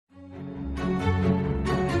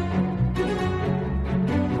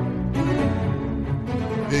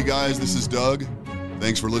Hey guys, this is Doug.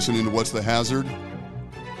 Thanks for listening to What's the Hazard?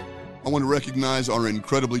 I want to recognize our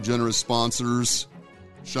incredibly generous sponsors,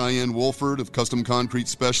 Cheyenne Wolford of Custom Concrete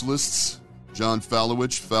Specialists, John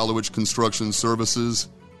Fallowich Construction Services,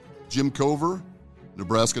 Jim Cover,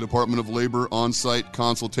 Nebraska Department of Labor On-Site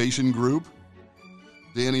Consultation Group,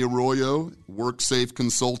 Danny Arroyo, WorkSafe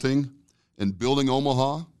Consulting, and Building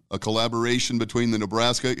Omaha, a collaboration between the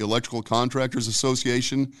Nebraska Electrical Contractors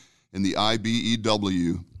Association and the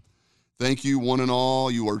IBEW. Thank you, one and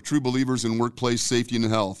all. You are true believers in workplace safety and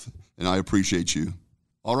health, and I appreciate you.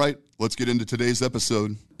 All right, let's get into today's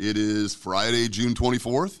episode. It is Friday, June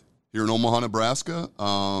 24th, here in Omaha, Nebraska.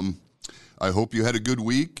 I hope you had a good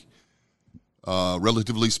week.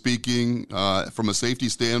 Relatively speaking, from a safety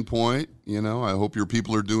standpoint, I hope your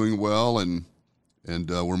people are doing well and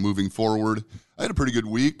we're moving forward. I had a pretty good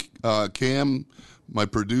week. Cam, my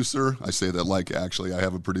producer, I say that like actually I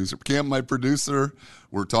have a producer. Cam, my producer,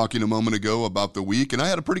 we're talking a moment ago about the week, and I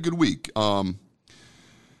had a pretty good week. I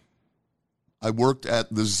worked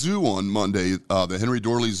at the zoo on Monday. The Henry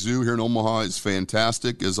Dorley Zoo here in Omaha is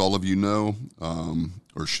fantastic, as all of you know,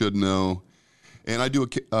 or should know. And I do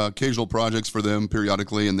occasional projects for them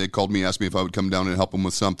periodically, and they called me, asked me if I would come down and help them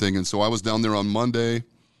with something. And so I was down there on Monday.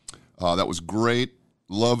 That was great.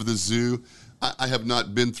 Love the zoo. I have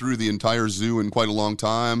not been through the entire zoo in quite a long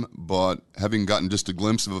time, but having gotten just a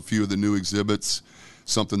glimpse of a few of the new exhibits,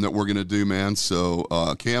 something that we're going to do, man. So,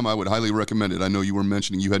 Cam, I would highly recommend it. I know you were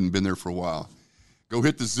mentioning you hadn't been there for a while. Go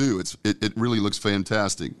hit the zoo. It really looks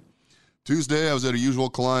fantastic. Tuesday, I was at a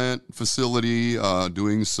usual client facility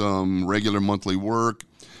doing some regular monthly work.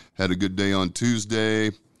 Had a good day on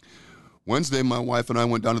Tuesday. Wednesday, my wife and I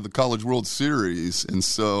went down to the College World Series, and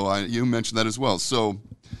so you mentioned that as well. So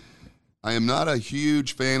I am not a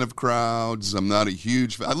huge fan of crowds. I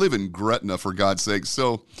live in Gretna, for God's sake.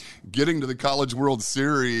 So getting to the College World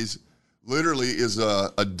Series literally is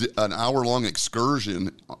an hour-long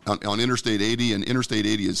excursion on Interstate 80, and Interstate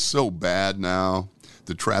 80 is so bad now.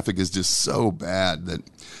 The traffic is just so bad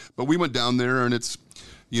but we went down there, and it's,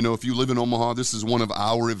 if you live in Omaha, this is one of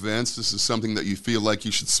our events. This is something that you feel like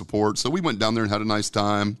you should support. So we went down there and had a nice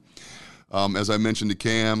time. As I mentioned to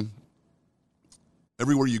Cam,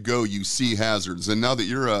 everywhere you go, you see hazards. And now that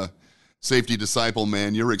you're a safety disciple,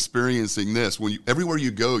 man, you're experiencing this. Everywhere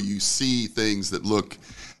you go, you see things that look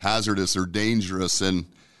hazardous or dangerous. And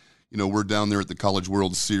we're down there at the College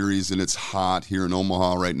World Series, and it's hot here in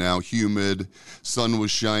Omaha right now, humid, sun was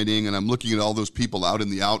shining, and I'm looking at all those people out in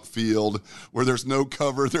the outfield where there's no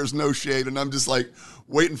cover, there's no shade, and I'm just like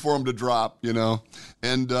waiting for them to drop,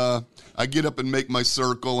 And I get up and make my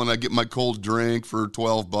circle, and I get my cold drink for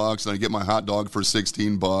 $12, and I get my hot dog for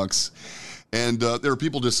 $16. And there are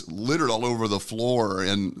people just littered all over the floor,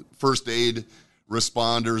 and first aid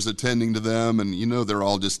responders attending to them, and they're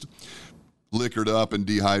all just liquored up and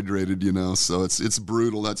dehydrated, so it's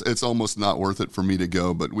brutal. It's almost not worth it for me to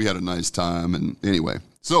go, but we had a nice time. And anyway,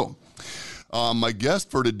 so my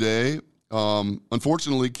guest for today,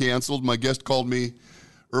 unfortunately canceled. My guest called me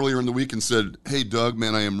earlier in the week and said, "Hey, Doug,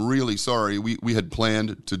 man, I am really sorry. We had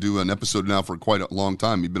planned to do an episode now for quite a long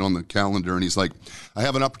time. He'd been on the calendar, and he's like, I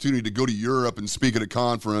have an opportunity to go to Europe and speak at a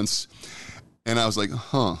conference." And I was like,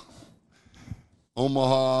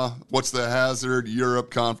 Omaha, What's the Hazard,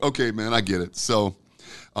 Europe conference. Okay, man, I get it. So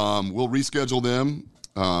we'll reschedule them,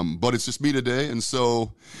 but it's just me today. And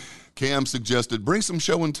so Cam suggested, bring some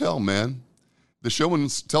show and tell, man. The show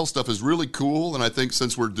and tell stuff is really cool, and I think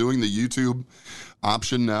since we're doing the YouTube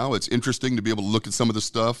option now, it's interesting to be able to look at some of the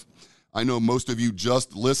stuff. I know most of you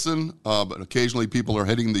just listen, but occasionally people are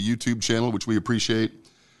hitting the YouTube channel, which we appreciate.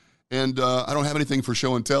 And I don't have anything for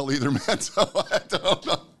show and tell either, man, so I don't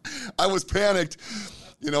know. I was panicked.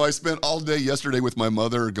 I spent all day yesterday with my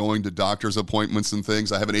mother going to doctor's appointments and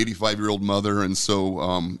things. I have an 85-year-old mother, and so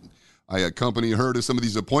I accompany her to some of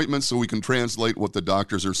these appointments so we can translate what the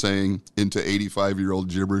doctors are saying into 85-year-old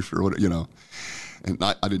gibberish or whatever, And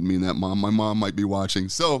I didn't mean that, Mom. My mom might be watching.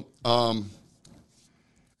 So I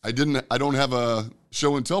don't have a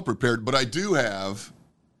show and tell prepared, but I do have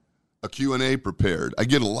a Q&A prepared. I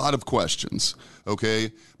get a lot of questions,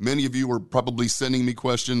 okay? Many of you are probably sending me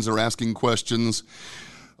questions or asking questions.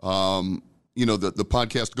 The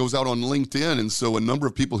podcast goes out on LinkedIn, and so a number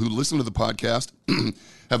of people who listen to the podcast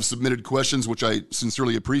have submitted questions, which I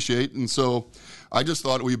sincerely appreciate. And so I just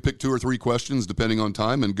thought we'd pick 2 or 3 questions, depending on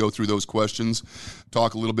time, and go through those questions,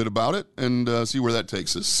 talk a little bit about it, and see where that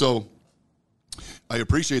takes us. So I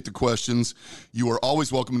appreciate the questions. You are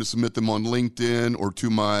always welcome to submit them on LinkedIn or to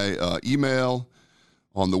my email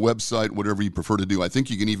on the website, whatever you prefer to do. I think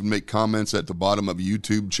you can even make comments at the bottom of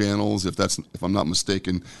YouTube channels, if I'm not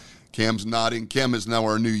mistaken. Cam's nodding. Cam is now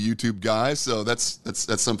our new YouTube guy, so that's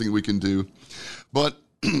something we can do. But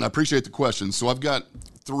I appreciate the question. So I've got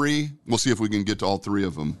 3. We'll see if we can get to all 3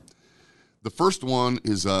 of them. The first one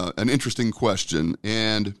is an interesting question,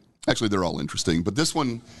 and actually they're all interesting, but this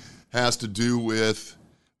one has to do with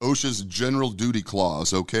OSHA's general duty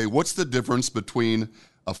clause, okay? What's the difference between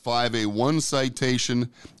a 5A1 citation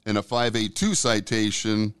and a 5A2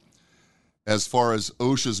 citation as far as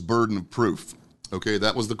OSHA's burden of proof? Okay,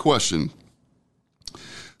 that was the question.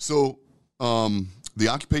 So the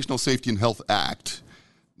Occupational Safety and Health Act,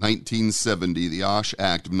 1970, the OSH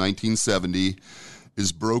Act of 1970,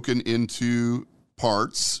 is broken into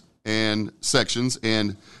parts and sections,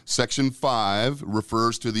 and Section 5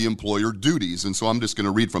 refers to the employer duties. And so I'm just going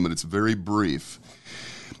to read from it. It's very brief.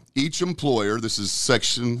 Each employer, this is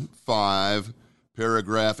Section 5,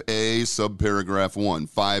 Paragraph A, Subparagraph 1,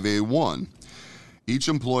 5A1. Each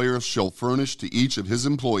employer shall furnish to each of his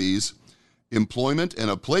employees employment and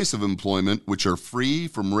a place of employment which are free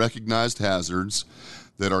from recognized hazards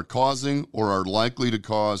that are causing or are likely to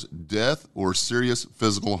cause death or serious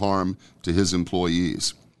physical harm to his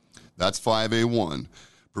employees. That's 5A1.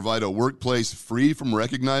 Provide a workplace free from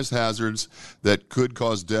recognized hazards that could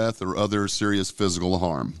cause death or other serious physical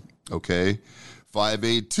harm. Okay?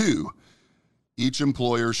 5A2. Each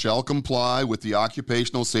employer shall comply with the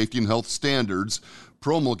occupational safety and health standards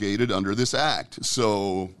promulgated under this act.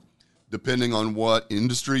 So, depending on what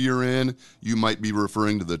industry you're in, you might be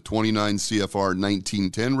referring to the 29 CFR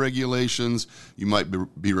 1910 regulations. You might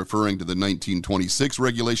be referring to the 1926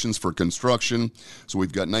 regulations for construction. So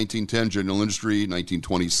we've got 1910 general industry,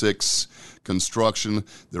 1926 construction.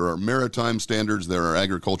 There are maritime standards. There are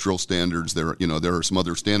agricultural standards. There are some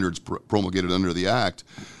other standards promulgated under the act.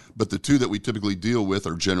 But the 2 that we typically deal with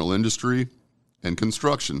are general industry and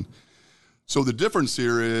construction. So the difference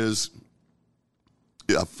here is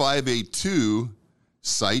a 5A2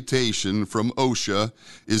 citation from OSHA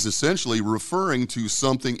is essentially referring to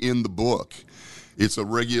something in the book. It's a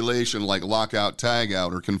regulation like lockout,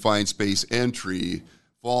 tagout, or confined space entry,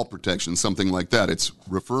 fall protection, something like that. It's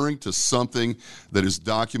referring to something that is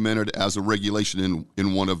documented as a regulation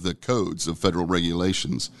in one of the codes of federal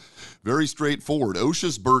regulations. Very straightforward.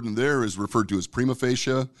 OSHA's burden there is referred to as prima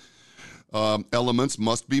facie. Elements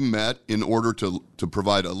must be met in order to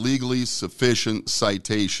provide a legally sufficient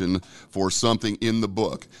citation for something in the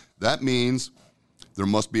book. That means there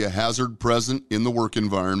must be a hazard present in the work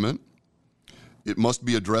environment. It must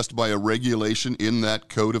be addressed by a regulation in that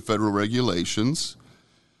code of federal regulations.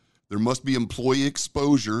 There must be employee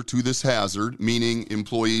exposure to this hazard, meaning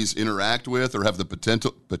employees interact with or have the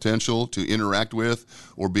potential to interact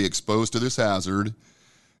with or be exposed to this hazard.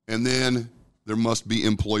 And then there must be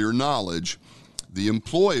employer knowledge. The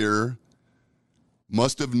employer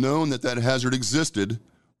must have known that that hazard existed,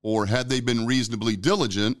 or had they been reasonably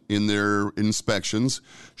diligent in their inspections,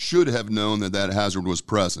 should have known that that hazard was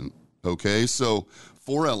present. Okay, so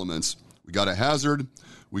 4 elements. We got a hazard,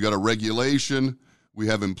 we got a regulation, we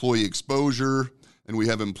have employee exposure, and we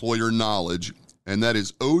have employer knowledge. And that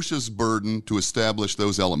is OSHA's burden to establish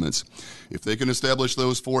those elements. If they can establish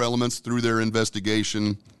those 4 elements through their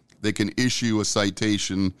investigation, they can issue a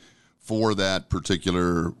citation for that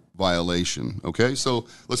particular violation. Okay, so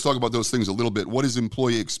let's talk about those things a little bit. What is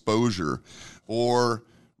employee exposure or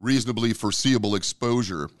reasonably foreseeable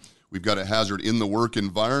exposure? We've got a hazard in the work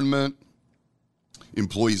environment.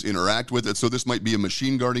 Employees interact with it. So this might be a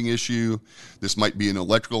machine guarding issue. This might be an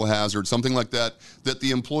electrical hazard, something like that, that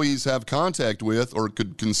the employees have contact with or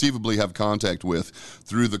could conceivably have contact with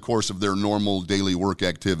through the course of their normal daily work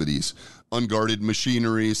activities. Unguarded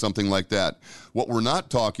machinery, something like that. What we're not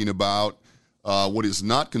talking about, what is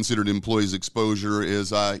not considered employees' exposure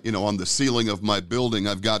is, on the ceiling of my building,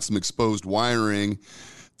 I've got some exposed wiring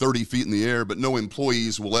 30 feet in the air, but no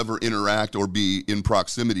employees will ever interact or be in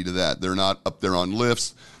proximity to that. They're not up there on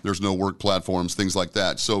lifts. There's no work platforms, things like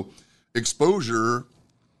that. So exposure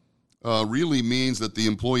really means that the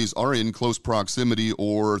employees are in close proximity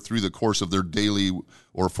or through the course of their daily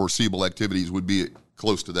or foreseeable activities would be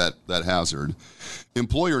close to that hazard.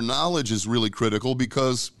 Employer knowledge is really critical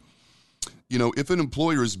because if an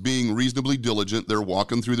employer is being reasonably diligent, they're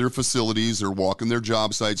walking through their facilities, they're walking their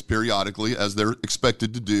job sites periodically as they're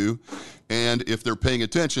expected to do. And if they're paying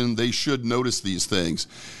attention, they should notice these things.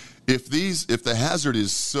 If the hazard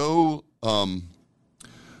is so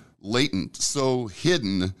latent, so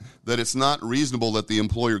hidden that it's not reasonable that the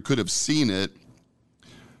employer could have seen it,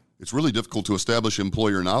 it's really difficult to establish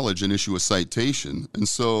employer knowledge and issue a citation. And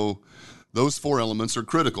so those 4 elements are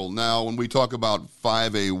critical. Now, when we talk about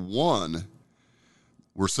 5A1,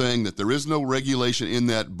 we're saying that there is no regulation in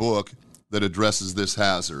that book that addresses this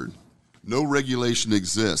hazard. No regulation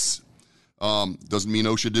exists. Doesn't mean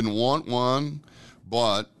OSHA didn't want one,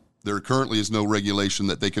 but there currently is no regulation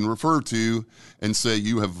that they can refer to and say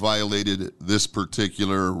you have violated this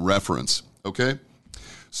particular reference, okay?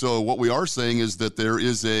 So what we are saying is that there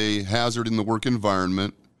is a hazard in the work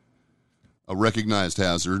environment, a recognized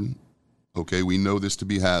hazard, okay? We know this to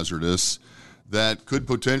be hazardous, that could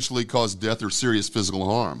potentially cause death or serious physical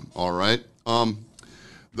harm, all right?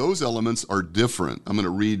 Those elements are different. I'm going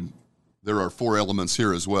to read, there are 4 elements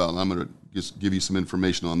here as well, and I'm going to just give you some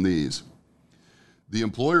information on these. The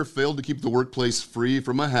employer failed to keep the workplace free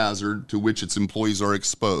from a hazard to which its employees are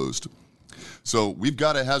exposed. So we've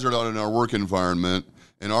got a hazard out in our work environment,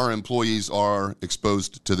 and our employees are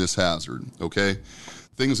exposed to this hazard, okay?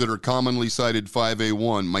 Things that are commonly cited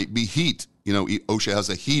 5A1 might be heat. You know, OSHA has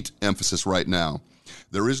a heat emphasis right now.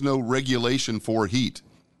 There is no regulation for heat.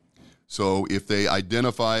 So if they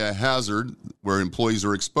identify a hazard where employees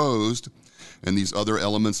are exposed and these other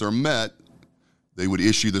elements are met, they would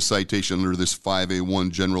issue the citation under this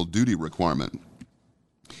 5A1 general duty requirement.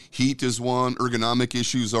 Heat is one, ergonomic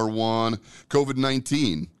issues are one,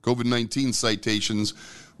 COVID-19 citations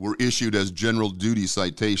were issued as general duty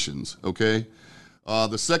citations, okay?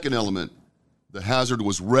 The second element, the hazard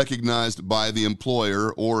was recognized by the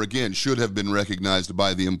employer, or again, should have been recognized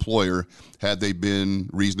by the employer had they been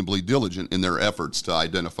reasonably diligent in their efforts to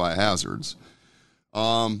identify hazards.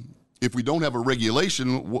 If we don't have a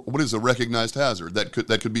regulation, what is a recognized hazard?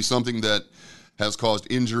 That could be something that has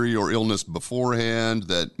caused injury or illness beforehand,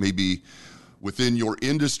 that maybe within your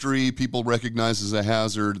industry people recognize as a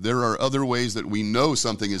hazard. There are other ways that we know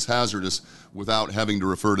something is hazardous without having to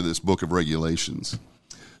refer to this book of regulations.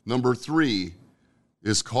 Number 3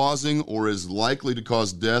 is causing or is likely to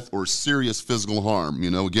cause death or serious physical harm. You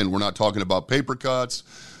know, again, we're not talking about paper cuts.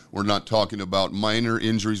 We're not talking about minor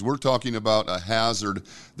injuries. We're talking about a hazard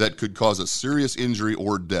that could cause a serious injury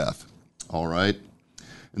or death, all right?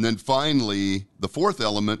 And then finally, the 4th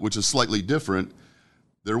element, which is slightly different,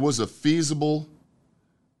 there was a feasible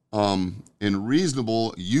and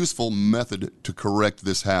reasonable, useful method to correct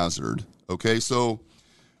this hazard, okay? So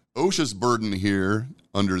OSHA's burden here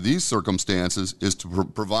under these circumstances is to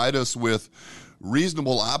provide us with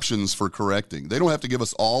reasonable options for correcting. They don't have to give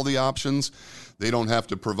us all the options. They don't have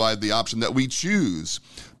to provide the option that we choose,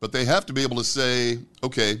 but they have to be able to say,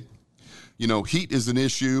 okay, you know, heat is an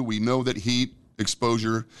issue. We know that heat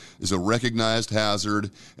exposure is a recognized hazard,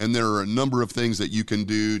 and there are a number of things that you can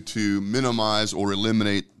do to minimize or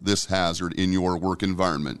eliminate this hazard in your work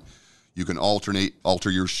environment. You can alter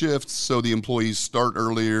your shifts so the employees start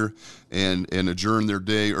earlier and adjourn their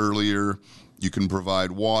day earlier. You can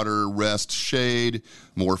provide water, rest, shade,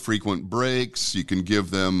 more frequent breaks. You can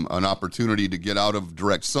give them an opportunity to get out of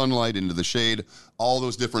direct sunlight into the shade, all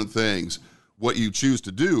those different things. What you choose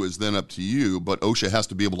to do is then up to you, but OSHA has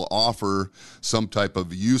to be able to offer some type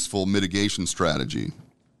of useful mitigation strategy.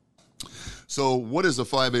 So what is a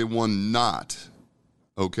 5A1 not?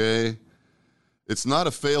 Okay? It's not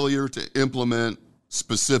a failure to implement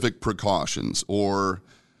specific precautions or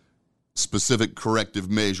specific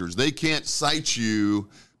corrective measures. They can't cite you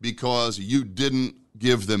because you didn't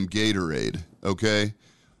give them Gatorade, okay?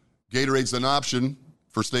 Gatorade's an option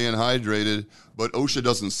for staying hydrated, but OSHA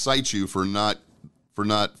doesn't cite you for not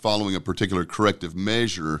following a particular corrective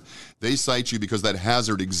measure. They cite you because that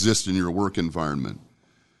hazard exists in your work environment.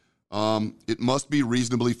 It must be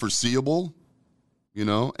reasonably foreseeable, you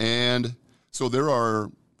know, and so there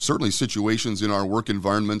are certainly situations in our work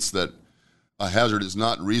environments that a hazard is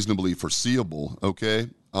not reasonably foreseeable, okay?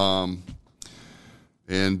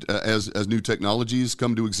 And as new technologies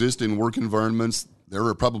come to exist in work environments, there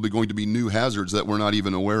are probably going to be new hazards that we're not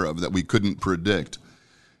even aware of, that we couldn't predict.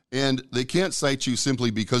 And they can't cite you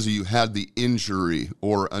simply because you had the injury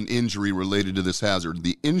or an injury related to this hazard.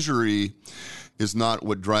 The injury is not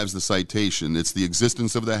what drives the citation. It's the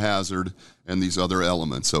existence of the hazard and these other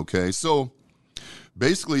elements, okay? So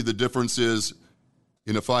basically the difference is,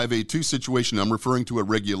 in a 5A2 situation, I'm referring to a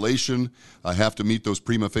regulation. I have to meet those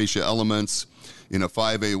prima facie elements. In a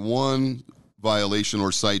 5A1 violation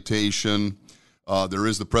or citation, there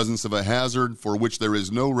is the presence of a hazard for which there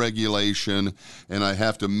is no regulation, and I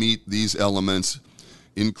have to meet these elements,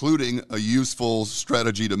 including a useful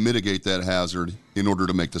strategy to mitigate that hazard in order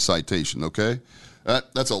to make the citation, okay?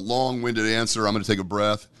 That's a long-winded answer. I'm going to take a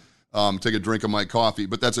breath, take a drink of my coffee,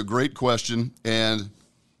 but that's a great question, and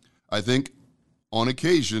I think on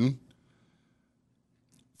occasion,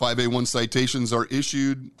 5A1 citations are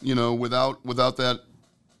issued, you know, without that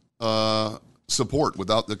support,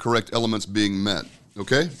 without the correct elements being met.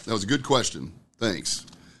 Okay? That was a good question. Thanks.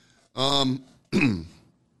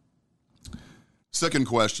 Second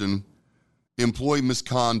question, employee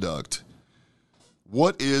misconduct.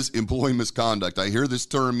 What is employee misconduct? I hear this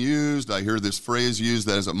term used. I hear this phrase used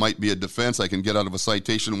as it might be a defense I can get out of a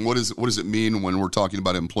citation. What does it mean when we're talking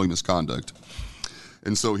about employee misconduct?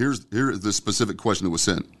 And so here is the specific question that was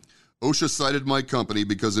sent. OSHA cited my company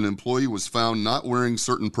because an employee was found not wearing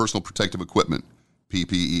certain personal protective equipment,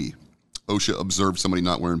 PPE. OSHA observed somebody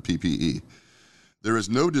not wearing PPE. There is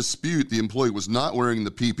no dispute the employee was not wearing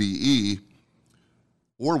the PPE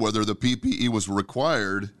or whether the PPE was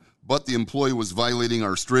required, but the employee was violating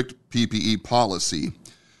our strict PPE policy.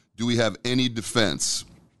 Do we have any defense?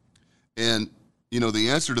 And, the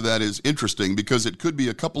answer to that is interesting because it could be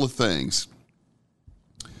a couple of things.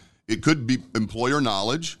 It could be employer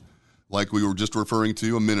knowledge, like we were just referring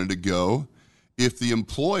to a minute ago. If the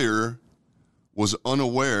employer was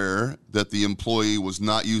unaware that the employee was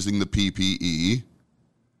not using the PPE,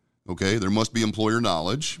 okay, there must be employer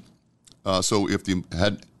knowledge. So if the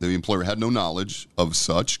employer had no knowledge of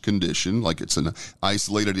such condition, like it's an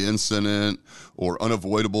isolated incident or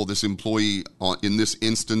unavoidable, this employee in this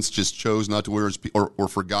instance just chose not to wear his or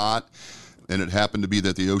forgot, and it happened to be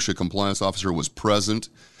that the OSHA compliance officer was present,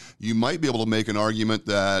 you might be able to make an argument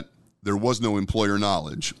that there was no employer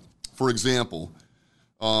knowledge. For example,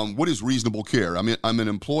 what is reasonable care? I mean, I'm an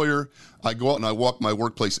employer. I go out and I walk my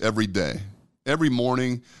workplace every day. Every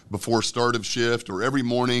morning before start of shift or every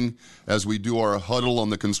morning as we do our huddle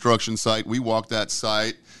on the construction site, we walk that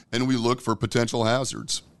site and we look for potential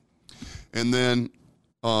hazards. And then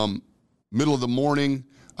middle of the morning,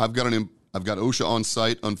 I've got OSHA on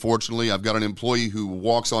site, unfortunately. I've got an employee who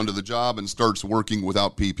walks onto the job and starts working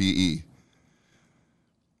without PPE.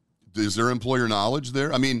 Is there employer knowledge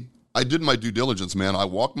there? I mean, I did my due diligence, man. I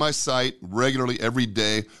walk my site regularly every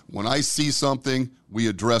day. When I see something, we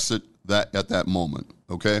address it at that moment,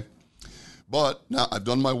 okay? But now I've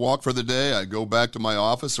done my walk for the day. I go back to my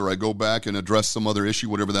office or I go back and address some other issue,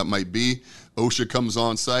 whatever that might be. OSHA comes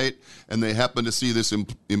on site and they happen to see this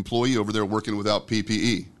employee over there working without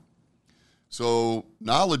PPE. So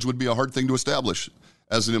knowledge would be a hard thing to establish.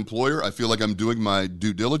 As an employer, I feel like I'm doing my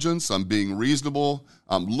due diligence. I'm being reasonable.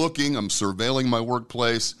 I'm looking. I'm surveilling my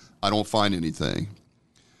workplace. I don't find anything.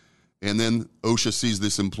 And then OSHA sees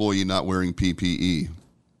this employee not wearing PPE.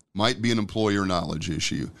 Might be an employer knowledge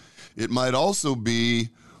issue. It might also be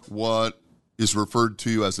what is referred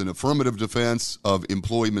to as an affirmative defense of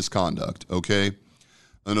employee misconduct, okay?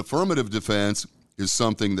 An affirmative defense is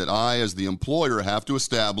something that I, as the employer, have to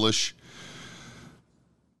establish,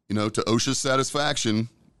 to OSHA's satisfaction,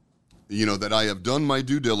 that I have done my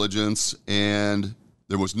due diligence and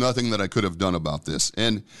there was nothing that I could have done about this.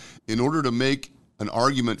 And in order to make an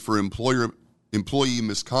argument for employee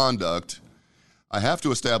misconduct, I have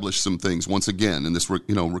to establish some things once again, and this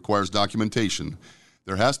requires documentation.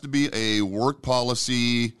 There has to be a work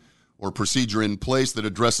policy or procedure in place that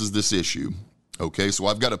addresses this issue. Okay, so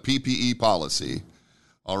I've got a PPE policy.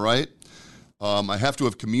 All right, I have to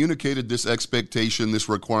have communicated this expectation, this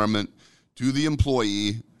requirement to the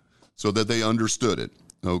employee so that they understood it.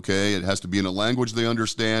 Okay, it has to be in a language they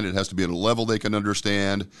understand. It has to be at a level they can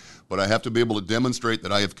understand. But I have to be able to demonstrate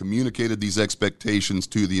that I have communicated these expectations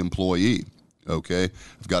to the employee. Okay,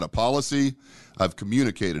 I've got a policy, I've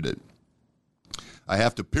communicated it. I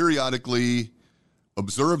have to periodically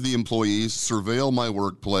observe the employees, surveil my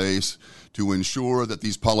workplace to ensure that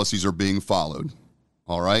these policies are being followed.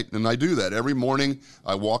 All right, and I do that every morning.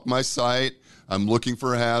 I walk my site, I'm looking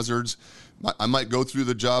for hazards. I might go through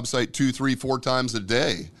the job site 2, 3, 4 times a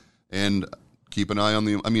day and keep an eye on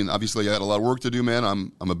obviously I got a lot of work to do, man.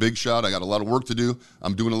 I'm a big shot. I got a lot of work to do.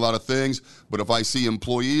 I'm doing a lot of things. But if I see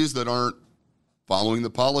employees that aren't following the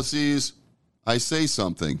policies, I say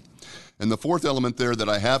something. And the fourth element there that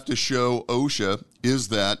I have to show OSHA is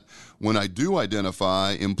that when I do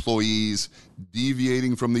identify employees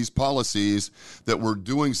deviating from these policies, that we're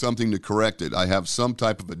doing something to correct it. I have some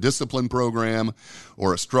type of a discipline program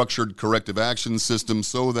or a structured corrective action system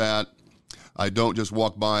so that I don't just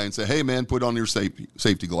walk by and say, hey, man, put on your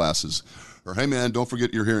safety glasses. Or, hey, man, don't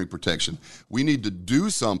forget your hearing protection. We need to do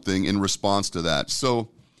something in response to that. So,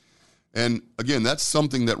 and again, that's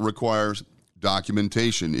something that requires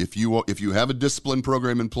documentation. If you have a discipline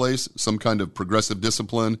program in place, some kind of progressive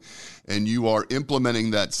discipline, and you are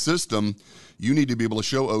implementing that system, you need to be able to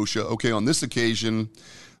show OSHA, okay, on this occasion,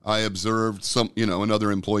 I observed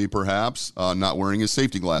another employee perhaps not wearing his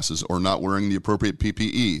safety glasses or not wearing the appropriate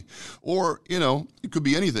PPE. Or, it could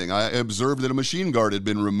be anything. I observed that a machine guard had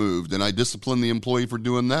been removed and I disciplined the employee for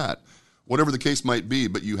doing that. Whatever the case might be,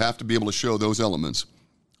 but you have to be able to show those elements.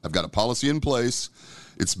 I've got a policy in place.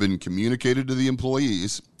 It's been communicated to the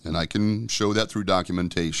employees, and I can show that through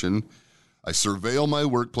documentation. I surveil my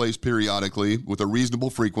workplace periodically with a reasonable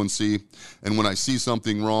frequency, and when I see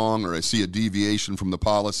something wrong or I see a deviation from the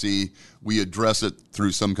policy, we address it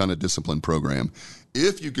through some kind of discipline program.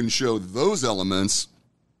 If you can show those elements,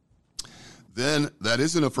 then that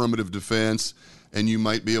is an affirmative defense, and you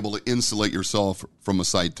might be able to insulate yourself from a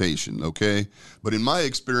citation, okay? But in my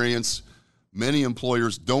experience, many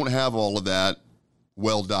employers don't have all of that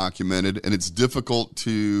well documented, and it's difficult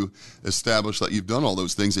to establish that you've done all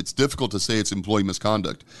those things. It's difficult to say it's employee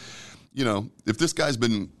misconduct. You know, if this guy's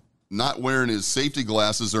been not wearing his safety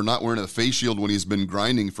glasses or not wearing a face shield when he's been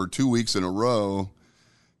grinding for 2 weeks in a row,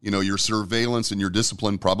 you know, your surveillance and your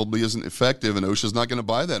discipline probably isn't effective, and OSHA's not going to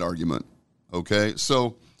buy that argument, okay?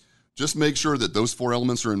 So just make sure that those 4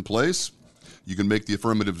 elements are in place. You can make the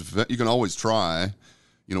affirmative defense. You can always try.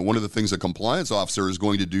 You know, one of the things a compliance officer is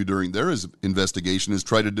going to do during their investigation is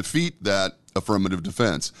try to defeat that affirmative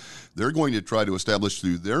defense. They're going to try to establish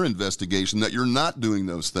through their investigation that you're not doing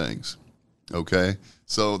those things, okay?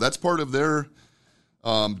 So that's part of their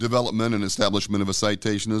development and establishment of a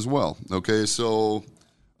citation as well, okay? So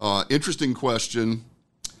interesting question.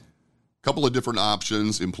 Couple of different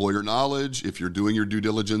options: employer knowledge, if you're doing your due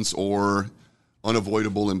diligence, or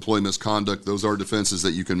unavoidable employee misconduct. Those are defenses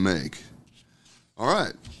that you can make. All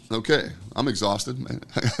right. Okay. I'm exhausted.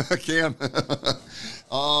 Cam.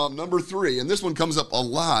 Number 3, and this one comes up a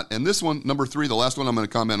lot. And this one, number 3, the last one I'm going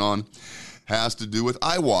to comment on, has to do with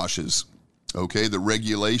eye washes. Okay. The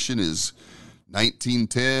regulation is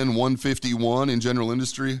 1910-151 in general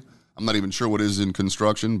industry. I'm not even sure what it is in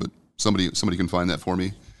construction, but somebody can find that for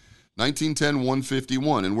me.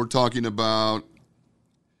 1910-151. And we're talking about,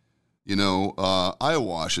 eye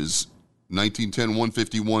washes.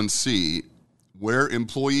 1910-151C. Where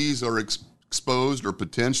employees are exposed or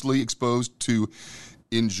potentially exposed to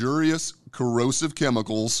injurious corrosive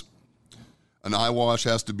chemicals, an eye wash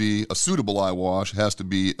has to be, a suitable eye wash has to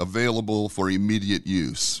be available for immediate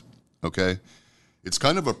use, okay? It's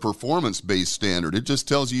kind of a performance-based standard. It just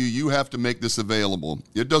tells you you have to make this available.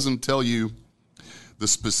 It doesn't tell you the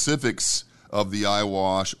specifics of the eye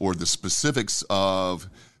wash or the specifics of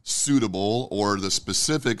suitable or the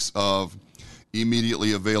specifics of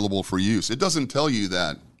immediately available for use. It doesn't tell you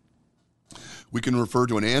that. We can refer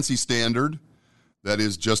to an ANSI standard that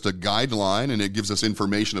is just a guideline, and it gives us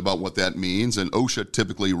information about what that means, and OSHA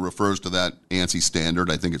typically refers to that ANSI standard.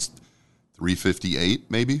 I think it's 358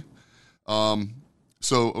 maybe.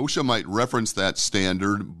 So OSHA might reference that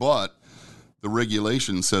standard, but the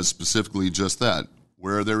regulation says specifically just that.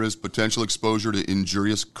 Where there is potential exposure to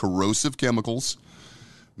injurious corrosive chemicals,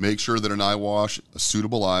 make sure that an eye wash, a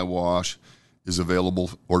suitable eye wash, is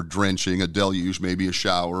available, or drenching, a deluge, maybe a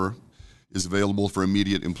shower, is available for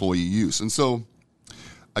immediate employee use. And so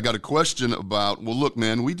I got a question about, well, look,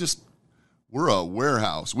 man, we're a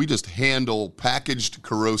warehouse. We just handle packaged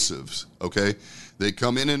corrosives, okay? They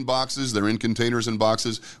come in boxes. They're in containers and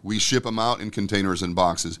boxes. We ship them out in containers and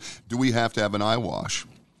boxes. Do we have to have an eye wash?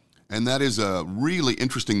 And that is a really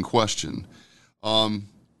interesting question.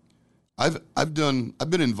 I've been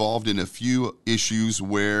involved in a few issues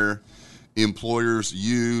where employers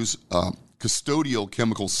use custodial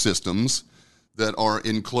chemical systems that are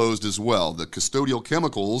enclosed as well. The custodial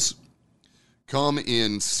chemicals come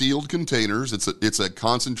in sealed containers. It's a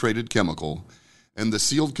concentrated chemical, and the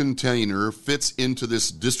sealed container fits into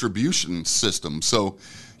this distribution system. So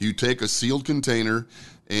you take a sealed container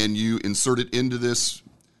and you insert it into this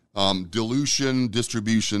dilution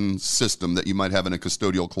distribution system that you might have in a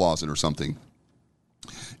custodial closet or something.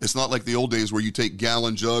 It's not like the old days where you take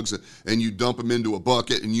gallon jugs and you dump them into a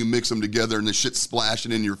bucket and you mix them together and the shit's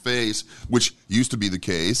splashing in your face, which used to be the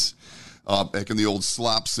case back in the old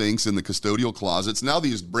slop sinks in the custodial closets. Now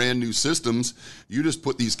these brand new systems, you just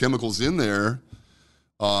put these chemicals in there,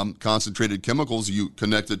 concentrated chemicals, you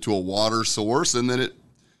connect it to a water source, and then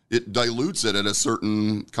it dilutes it at a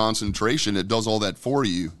certain concentration. It does all that for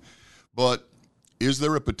you. But is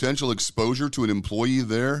there a potential exposure to an employee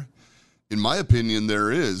there? In my opinion, there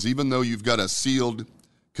is. Even though you've got a sealed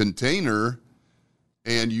container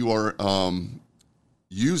and you are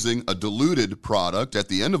using a diluted product, at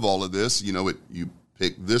the end of all of this, you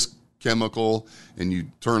pick this chemical and you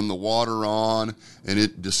turn the water on and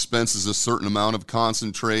it dispenses a certain amount of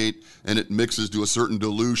concentrate and it mixes to a certain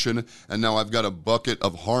dilution, and now I've got a bucket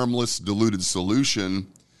of harmless diluted solution.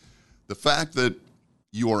 The fact that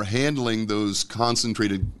you are handling those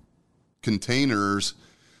concentrated containers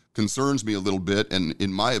concerns me a little bit, and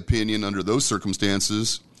in my opinion, under those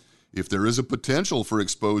circumstances, if there is a potential for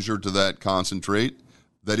exposure to that concentrate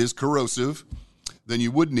that is corrosive, then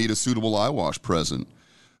you would need a suitable eye wash present.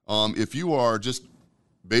 If you are just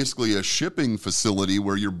basically a shipping facility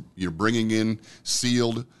where you're bringing in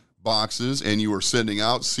sealed boxes and you are sending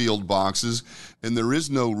out sealed boxes, and there is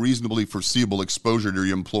no reasonably foreseeable exposure to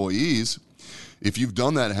your employees, if you've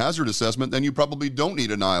done that hazard assessment, then you probably don't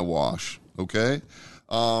need an eye wash, okay?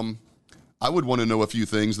 I would want to know a few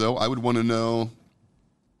things, though. I would want to know,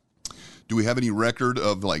 do we have any record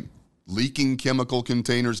of, like, leaking chemical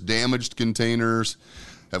containers, damaged containers?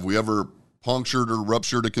 Have we ever punctured or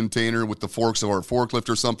ruptured a container with the forks of our forklift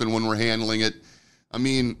or something when we're handling it? I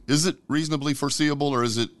mean, is it reasonably foreseeable, or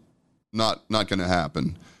is it not going to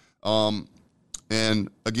happen? And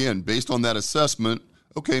again, based on that assessment,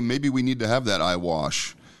 okay, maybe we need to have that eye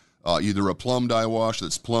wash, either a plumbed eye wash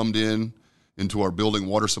that's plumbed into our building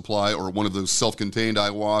water supply, or one of those self-contained eye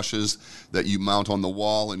washes that you mount on the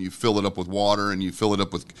wall and you fill it up with water and you fill it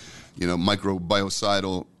up with,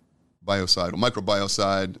 microbiocide,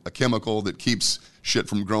 a chemical that keeps shit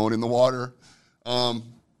from growing in the water,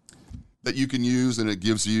 that you can use, and it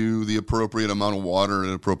gives you the appropriate amount of water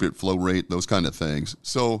and appropriate flow rate, those kind of things.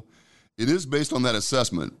 So it is based on that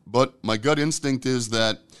assessment. But my gut instinct is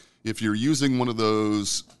that if you're using one of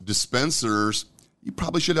those dispensers, you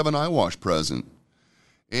probably should have an eye wash present.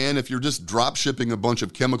 And if you're just drop shipping a bunch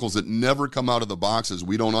of chemicals that never come out of the boxes,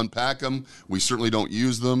 we don't unpack them, we certainly don't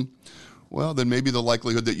use them, well, then maybe the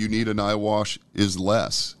likelihood that you need an eye wash is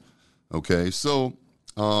less. Okay, so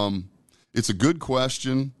it's a good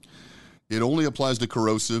question. It only applies to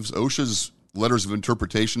corrosives. OSHA's letters of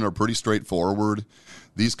interpretation are pretty straightforward.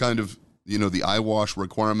 These kind of, the eye wash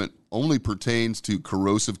requirement only pertains to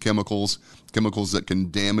corrosive chemicals that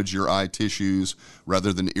can damage your eye tissues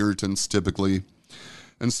rather than irritants typically.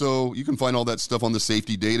 And so you can find all that stuff on the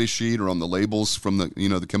safety data sheet or on the labels from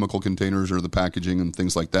the chemical containers or the packaging and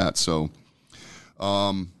things like that. So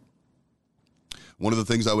one of the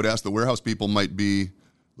things I would ask the warehouse people might be,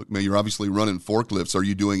 look, man, you're obviously running forklifts. Are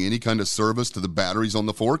you doing any kind of service to the batteries on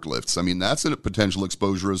the forklifts? I mean, that's a potential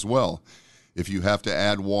exposure as well. If you have to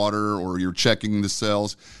add water or you're checking the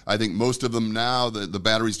cells, I think most of them now, the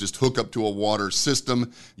batteries just hook up to a water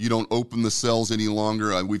system. You don't open the cells any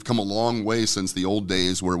longer. We've come a long way since the old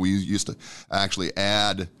days where we used to actually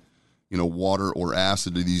add, water or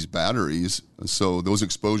acid to these batteries. So those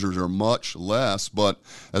exposures are much less. But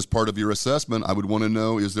as part of your assessment, I would want to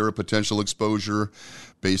know, is there a potential exposure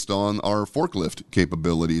based on our forklift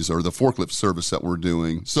capabilities or the forklift service that we're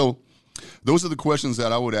doing? So those are the questions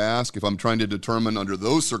that I would ask if I'm trying to determine under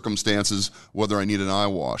those circumstances whether I need an eye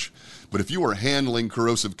wash. But if you are handling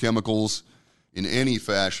corrosive chemicals in any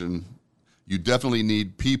fashion, you definitely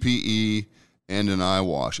need PPE and an eye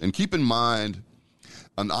wash. And keep in mind,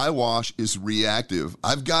 an eye wash is reactive.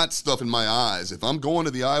 I've got stuff in my eyes. If I'm going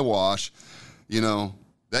to the eye wash,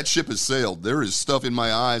 that ship has sailed. There is stuff in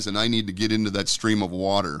my eyes, and I need to get into that stream of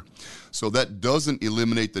water. So that doesn't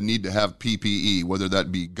eliminate the need to have PPE, whether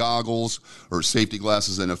that be goggles or safety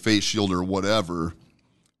glasses and a face shield or whatever,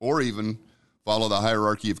 or even follow the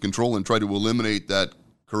hierarchy of control and try to eliminate that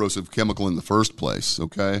corrosive chemical in the first place,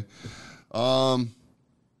 okay?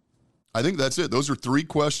 I think that's it. Those are 3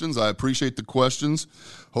 questions. I appreciate the questions.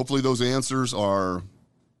 Hopefully those answers are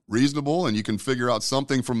reasonable and you can figure out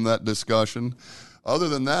something from that discussion. Other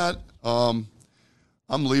than that, I'm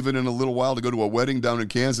leaving in a little while to go to a wedding down in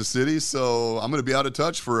Kansas City, so I'm going to be out of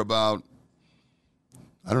touch for about,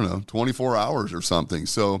 24 hours or something.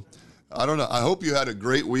 So I don't know. I hope you had a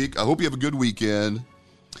great week. I hope you have a good weekend.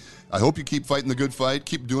 I hope you keep fighting the good fight.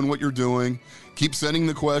 Keep doing what you're doing. Keep sending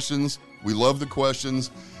the questions. We love the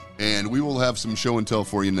questions. And we will have some show and tell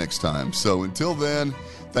for you next time. So until then,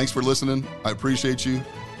 thanks for listening. I appreciate you.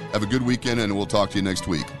 Have a good weekend, and we'll talk to you next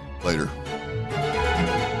week. Later.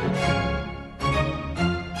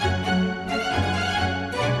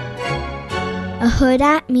 A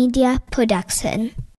Huda Media Production.